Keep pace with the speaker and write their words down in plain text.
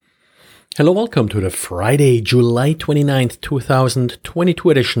Hello, welcome to the Friday, July 29th, 2022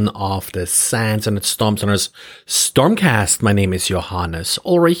 edition of the SANS and Storm Center's StormCast. My name is Johannes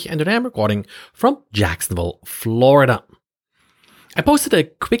Ulrich and today I'm recording from Jacksonville, Florida. I posted a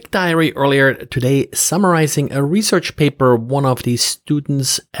quick diary earlier today summarizing a research paper one of the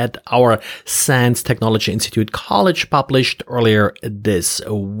students at our SANS Technology Institute College published earlier this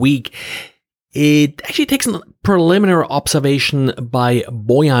week. It actually takes a preliminary observation by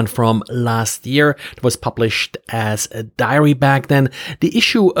Boyan from last year. It was published as a diary back then. The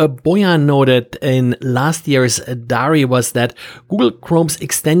issue Boyan noted in last year's diary was that Google Chrome's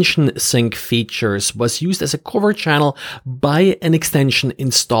extension sync features was used as a cover channel by an extension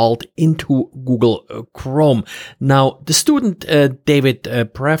installed into Google Chrome. Now, the student David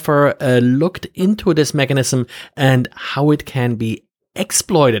Preffer looked into this mechanism and how it can be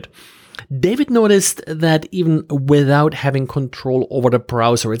exploited. David noticed that even without having control over the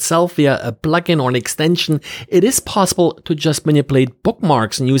browser itself via a plugin or an extension, it is possible to just manipulate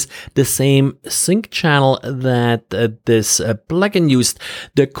bookmarks and use the same sync channel that this plugin used.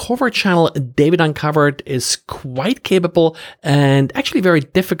 The cover channel David uncovered is quite capable and actually very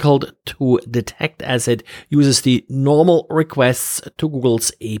difficult to detect as it uses the normal requests to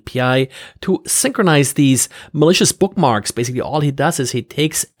Google's API to synchronize these malicious bookmarks. Basically, all he does is he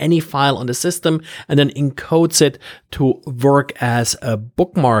takes any file on the system and then encodes it to work as a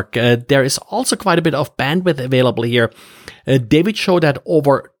bookmark. There is also quite a bit of bandwidth available here. David showed that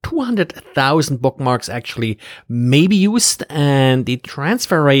over 200,000 bookmarks actually may be used, and the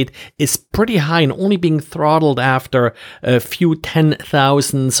transfer rate is pretty high and only being throttled after a few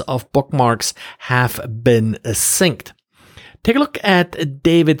 10,000s of bookmarks have been synced. Take a look at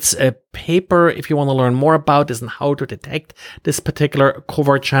David's paper if you want to learn more about this and how to detect this particular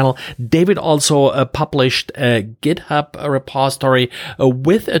cover channel. David also published a GitHub repository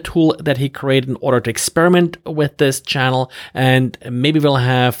with a tool that he created in order to experiment with this channel. And maybe we'll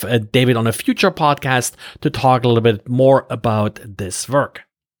have David on a future podcast to talk a little bit more about this work.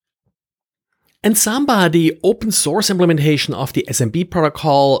 And Samba, the open source implementation of the SMB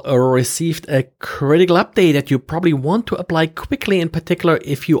protocol, received a critical update that you probably want to apply quickly, in particular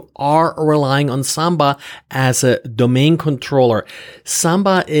if you are relying on Samba as a domain controller.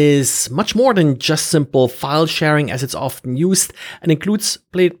 Samba is much more than just simple file sharing as it's often used and includes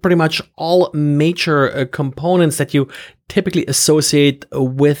pretty much all major components that you typically associate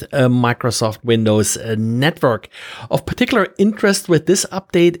with a Microsoft Windows network. Of particular interest with this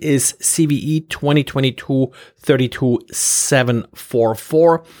update is CVE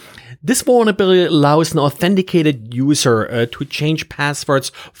 2022-32744. This vulnerability allows an authenticated user to change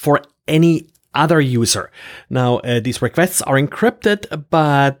passwords for any other user. Now, these requests are encrypted,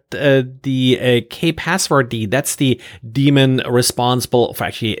 but the kPassword, that's the daemon responsible for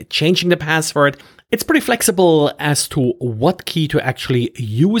actually changing the password. It's pretty flexible as to what key to actually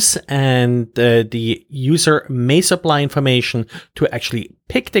use, and the user may supply information to actually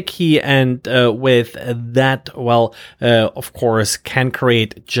pick the key, and with that, of course, can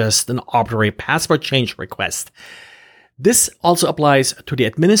create just an arbitrary password change request. This also applies to the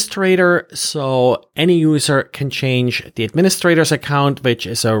administrator, so any user can change the administrator's account, which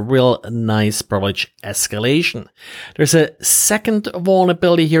is a real nice privilege escalation. There's a second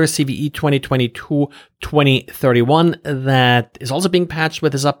vulnerability here, CVE 2022-2031, that is also being patched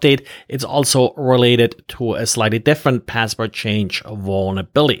with this update. It's also related to a slightly different password change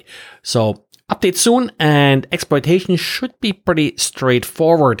vulnerability. So update soon, and exploitation should be pretty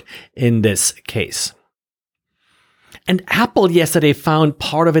straightforward in this case. And Apple yesterday found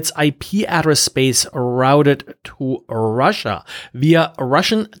part of its IP address space routed to Russia via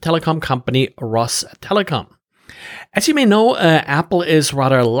Russian telecom company Rostelecom. As you may know, Apple is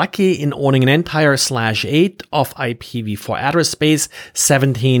rather lucky in owning an entire /8 of IPv4 address space,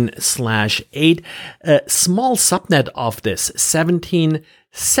 17/8. A small subnet of this,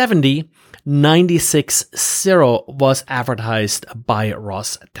 1770/96.0, was advertised by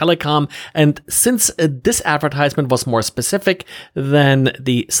Rostelecom. And since this advertisement was more specific than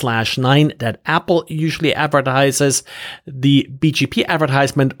the /9 that Apple usually advertises, the BGP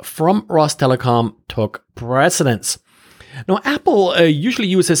advertisement from Rostelecom took precedence. Now, Apple usually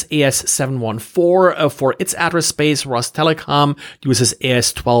uses AS714 for its address space. Rostelecom uses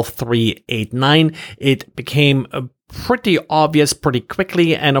AS12389. It became pretty obvious pretty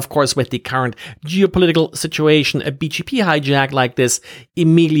quickly, and of course with the current geopolitical situation, a BGP hijack like this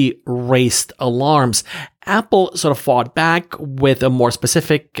immediately raised alarms. Apple sort of fought back with a more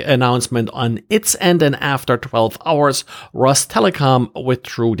specific announcement on its end, and after 12 hours, Rostelecom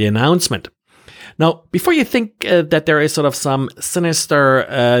withdrew the announcement. Now, before you think that there is sort of some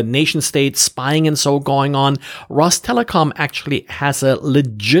sinister nation state spying and so going on, Rostelecom actually has a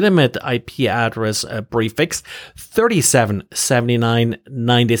legitimate IP address prefix,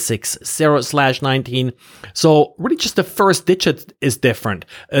 377996.0/19. So really just the first digit is different,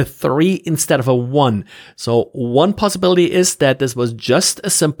 a 3 instead of a 1. So one possibility is that this was just a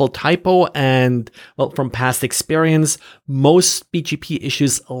simple typo, and well, from past experience, most BGP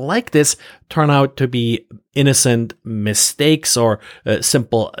issues like this turn out to be innocent mistakes or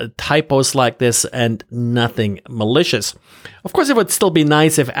simple typos like this and nothing malicious. Of course, it would still be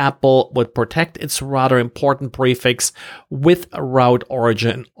nice if Apple would protect its rather important prefix with a route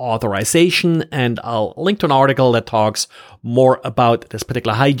origin authorization, and I'll link to an article that talks more about this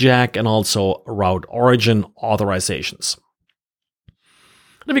particular hijack and also route origin authorizations.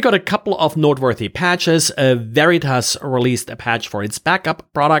 Then we got a couple of noteworthy patches. Veritas released a patch for its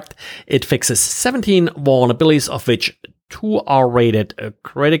backup product. It fixes 17 vulnerabilities, of which 2 are rated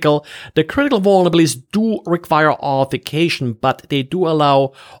critical. The critical vulnerabilities do require authentication, but they do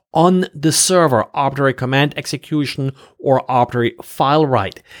allow on the server arbitrary command execution or arbitrary file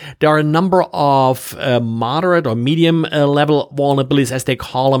write. There are a number of moderate or medium level vulnerabilities, as they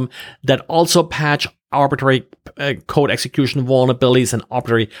call them, that also patch arbitrary code execution vulnerabilities and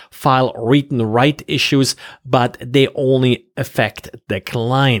arbitrary file read and write issues, but they only affect the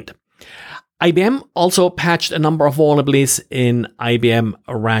client. IBM also patched a number of vulnerabilities in IBM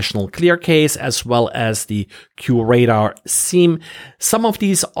Rational Clear Case as well as the QRadar SIEM. Some of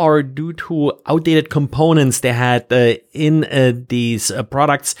these are due to outdated components they had in these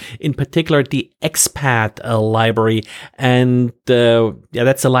products, in particular the XPath library. And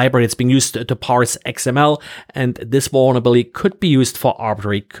that's a library that's being used to parse XML, and this vulnerability could be used for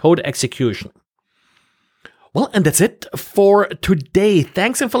arbitrary code execution. Well, and that's it for today.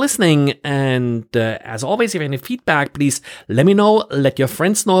 Thanks for listening. And as always, if you have any feedback, please let me know. Let your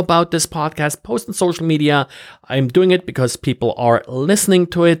friends know about this podcast. Post on social media. I'm doing it because people are listening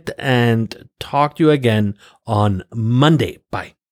to it. And talk to you again on Monday. Bye.